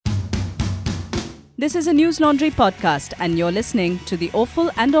This is a News Laundry podcast, and you're listening to the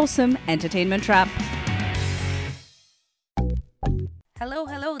Awful and Awesome Entertainment Wrap. Hello.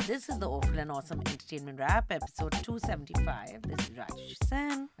 This is the Awful and Awesome Entertainment Wrap, episode 275. This is Rajesh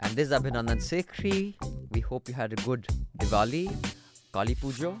Sen. And this is Abhinandan Sekhri. We hope you had a good Diwali, Kali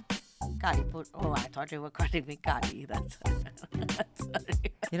Pujo. Oh, I thought you were calling me Kali. That's sorry.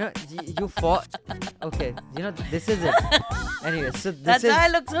 You fought. Okay, this is it. Anyway, so this That's is. why I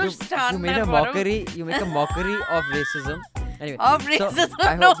look so stunned. You made a mockery. You make a mockery of racism. Anyway, Of racism, so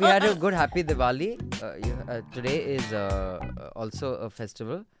I no. hope you had a good, happy Diwali. Today is also a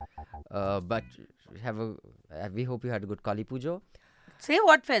festival, but we hope you had a good Kali Pujo. Say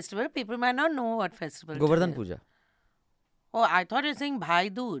what festival? People might not know what festival. Govardhan today is. Puja. Oh, I thought you were saying Bhai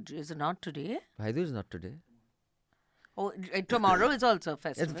Dooj. Is it not today? Bhai Dooj is not today. Oh, tomorrow is also a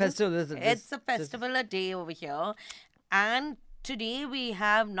festival. It's a festival. It's a festival a day over here. And today we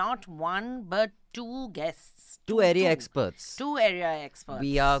have not one but two guests. Two area experts. Two area experts.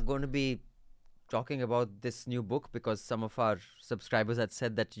 We are going to be talking about this new book because some of our subscribers had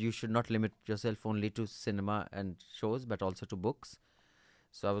said that you should not limit yourself only to cinema and shows but also to books.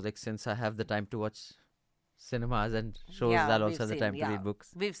 So I was like, since I have the time to watch cinemas and shows, I'll also have the time to read books.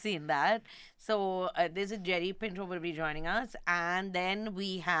 We've seen that. So this is Jerry Pinto will be joining us. And then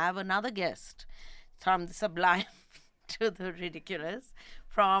we have another guest from the sublime to the ridiculous.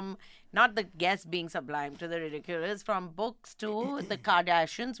 From not the guest being sublime to the ridiculous. From books to the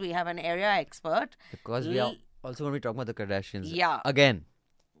Kardashians. We have an area expert. Because we are also going to be talking about the Kardashians. Yeah. Again.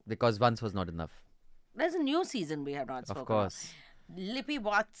 Because once was not enough. There's a new season we have not spoken Of course. about. Lippy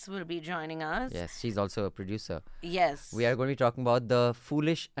Watts will be joining us. Yes, she's also a producer. Yes. We are going to be talking about the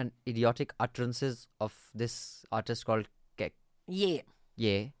foolish and idiotic utterances of this artist called Kek. Yeah.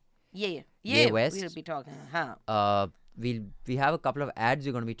 Ye We'll West. be talking. Huh. We have a couple of ads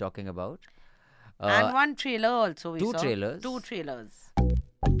we're going to be talking about. And one trailer also we two saw. trailers. Two trailers.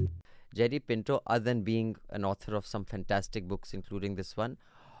 Jerry Pinto, other than being an author of some fantastic books, including this one,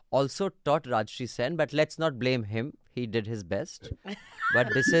 also taught Rajshri Sen, but let's not blame him. He did his best. But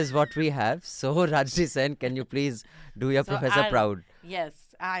this is what we have. So, Rajshri Sen, can you please do your professor proud? Yes.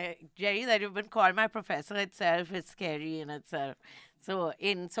 Jerry, that you've been called my professor itself is scary in itself. So,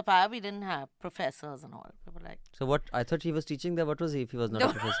 in Sapphire, we didn't have professors and all. People like. So, what? I thought he was teaching there. What was he if he was not a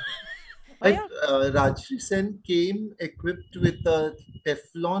professor? Rajshri Sen came equipped with a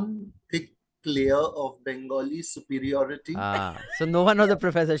Teflon thick layer of Bengali superiority So no one was a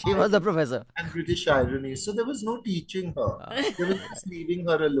professor. She was the professor. and British irony. So there was no teaching her. They were just leaving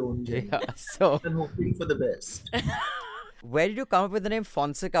her alone, Jenny, So, and hoping for the best. where did you come up with the name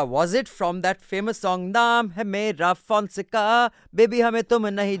Fonseca? Was it from that famous song Naam hai mera Fonseca, baby hame tum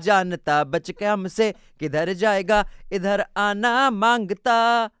nahi janta, bach ke humse kidhar jayega, idhar aana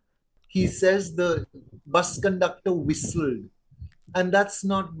mangta. He says the bus conductor whistled. And that's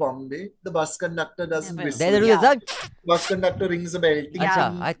not Bombay. The bus conductor doesn't whistle. There is a Bus conductor rings a bell. Ting,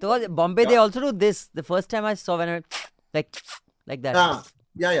 Acha, ting. I thought Bombay they also do this. The first time I saw when I like that.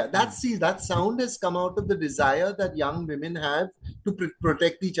 Yeah. That sound has come out of the desire that young women have to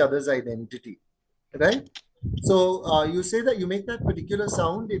protect each other's identity, right? So you say that you make that particular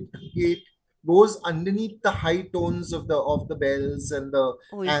sound. It goes underneath the high tones of the bells and the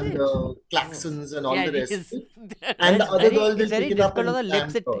klaxons and all the rest. It is. And the other girl will It's very pick it up difficult and on the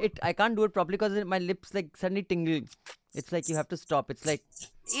lips. clamp her. I can't do it properly because my lips like suddenly tingle. It's like you have to stop. It's like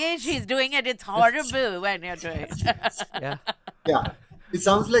Yeah, she's doing it. It's horrible when you're doing it. yeah. Yeah. It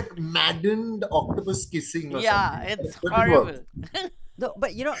sounds like maddened octopus kissing or Yeah, something. it's But it horrible. works. No,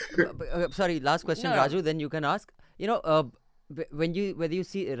 but sorry. Last question, No. Raju. Then you can ask. Whether you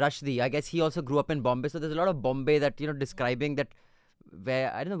see Rushdie, I guess he also grew up in Bombay. So there's a lot of Bombay that describing that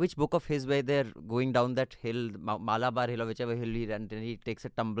where I don't know which book of his where they're going down that hill, Malabar hill or whichever hill he ran, and he takes a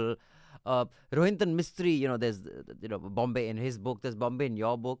tumble. Rohinton Mistry, there's Bombay in his book. There's Bombay in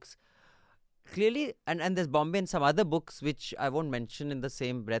your books. Clearly, and there's Bombay in some other books which I won't mention in the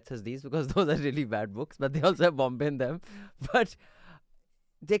same breath as these because those are really bad books. But they also have Bombay in them. But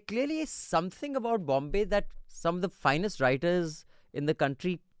there clearly is something about Bombay that some of the finest writers in the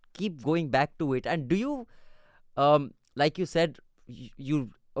country keep going back to it. And do you, like you said,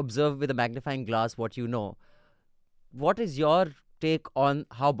 you observe with a magnifying glass what you know. What is your take on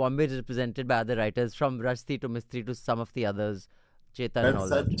how Bombay is represented by other writers, from Rushdie to Mistry to some of the others, Chetan and all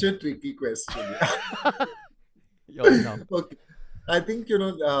That's that? such a tricky question. Yours now. Okay. I think,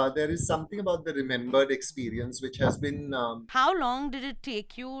 there is something about the remembered experience which has been How long did it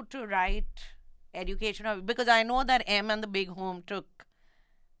take you to write Education? Because I know that M and the Big Home took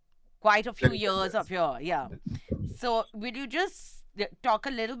quite a few years of your, So will you just talk a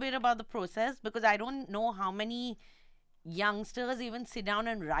little bit about the process? Because I don't know how many youngsters even sit down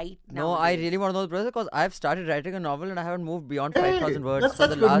and write No, I nowadays. really want to know the process because I've started writing a novel and I haven't moved beyond Hey, 5,000 words that's for such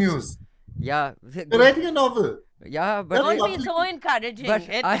the good last. news. Yeah, You're writing a novel. yeah, but That's Don't be so encouraging.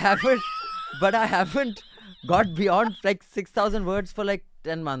 but I haven't got beyond like 6,000 words for like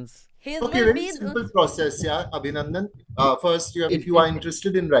 10 months. His Okay, will very be simple process, yeah, Abhinandan. First, if you are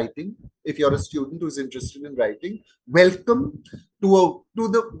interested in writing, if you're a student who's interested in writing, welcome to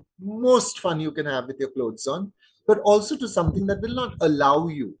the most fun you can have with your clothes on, but also to something that will not allow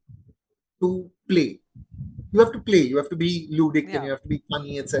you to play. You have to play. You have to be ludic and Yeah. you have to be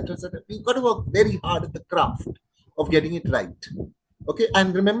funny, etc., etc. You've got to work very hard at the craft of getting it right. Okay,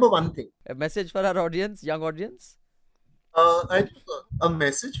 and remember one thing. A message for our audience, young audience. I think a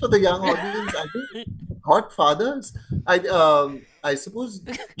message for the young audience. I think godfathers. I suppose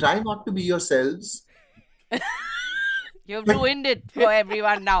try not to be yourselves. You've ruined it for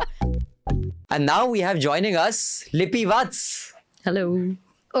everyone now. And now we have joining us Lippy Vats. Hello.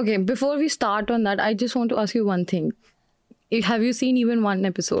 Okay, before we start on that, I just want to ask you one thing. Have you seen even one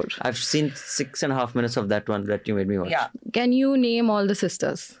episode? I've seen 6.5 minutes of that one that you made me watch. Yeah. Can you name all the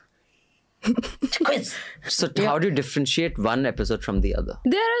sisters? Quiz. So how do you differentiate one episode from the other?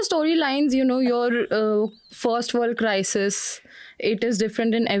 There are storylines, your first world crisis. It is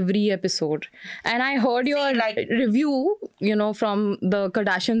different in every episode. And I heard your review, from the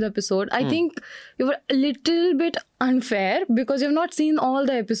Kardashians episode. I think you were a little bit unfair because you've not seen all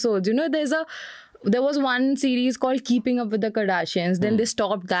the episodes. There was one series called Keeping Up with the Kardashians. Then they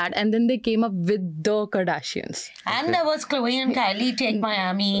stopped that and then they came up with the Kardashians. And there was Chloe and Kylie Take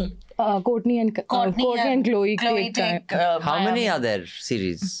Miami. Courtney and Chloe Take How many are there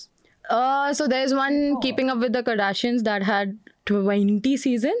series? So there's one Keeping Up with the Kardashians that had 20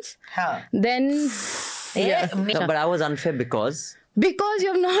 seasons. Huh. Then No, but I was unfair because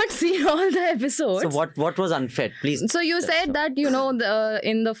you've not seen all the episodes. So what was unfair? Please. So you said that,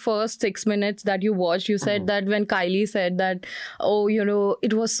 in the first 6 minutes that you watched, you said that when Kylie said that,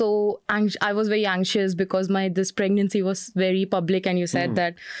 it was so I was very anxious because this pregnancy was very public, and you said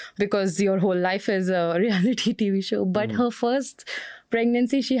that because your whole life is a reality TV show. But her first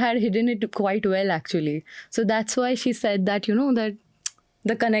pregnancy, she had hidden it quite well, actually. So that's why she said that, that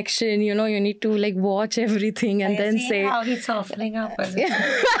the connection, you need to watch everything and then say how he's softening up.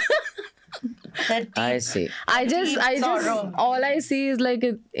 I see. I just all I see is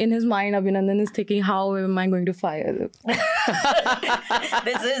in his mind, Abhinandan is thinking, how am I going to fire them?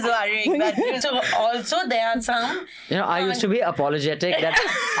 This is worrying. So also there are some. I used to be apologetic that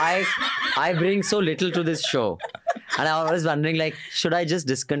I bring so little to this show, and I was wondering should I just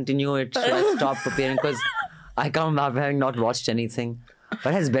discontinue it? Should I stop appearing because I come up having not watched anything?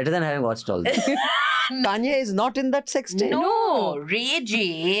 But it's better than having watched all this. Kanye is not in that sex tape. No, Ray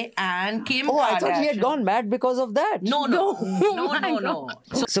J and Kim Kardashian. I thought he had gone mad because of that. No.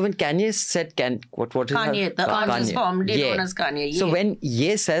 So when Kanye said, what is Kanye, the artist formerly known as Kanye. So when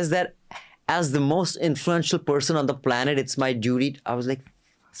Ye says that as the most influential person on the planet, it's my duty, I was like,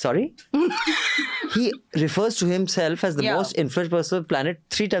 sorry? He refers to himself as the most influential person on the planet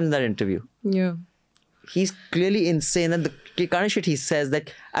 3 times in that interview. Yeah. He's clearly insane, and the kind of shit he says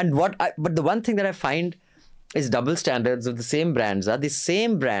that. And but the one thing that I find is double standards of the same brands are the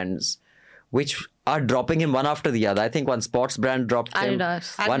same brands which are dropping him one after the other. I think one sports brand dropped him.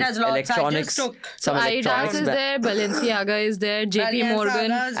 Adidas. One Adidas lots. electronics. So Adidas is there, Balenciaga is there, JP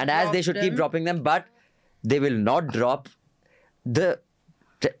Morgan. And as they should keep dropping them, but they will not drop. The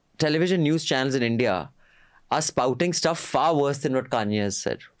television news channels in India are spouting stuff far worse than what Kanye has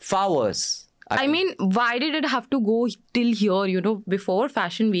said. Far worse. I mean, why did it have to go till here? Before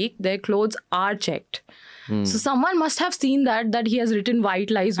Fashion Week, their clothes are checked. So someone must have seen that he has written White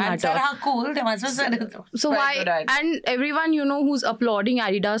Lives Matter. And said how cool. They must have said it. So why? And everyone, who's applauding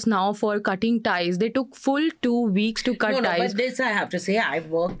Adidas now for cutting ties. They took full 2 weeks to cut ties. But this I have to say, I've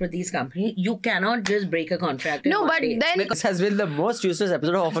worked with these companies. You cannot just break a contract. No, but then This has been the most useless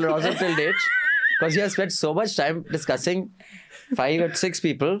episode of Awful and Awesome till date because you have spent so much time discussing 5 or 6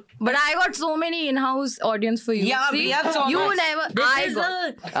 people. But I got so many in-house audience for you. Yeah, See, we have so you much. never.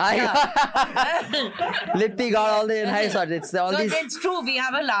 Lippy got all the in-house audience. So it's true. We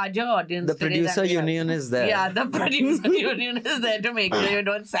have a larger audience. The today producer than we have. union is there. Yeah, the producer union is there to make sure you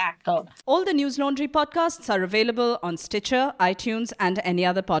don't sack her. All the News Laundry podcasts are available on Stitcher, iTunes, and any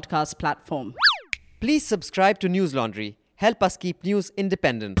other podcast platform. Please subscribe to News Laundry. Help us keep news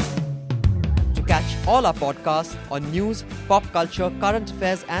independent. To catch all our podcasts on news, pop culture, current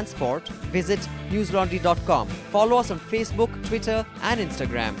affairs and sport, visit newslaundry.com. Follow us on Facebook, Twitter and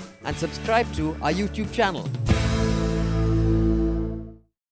Instagram and subscribe to our YouTube channel.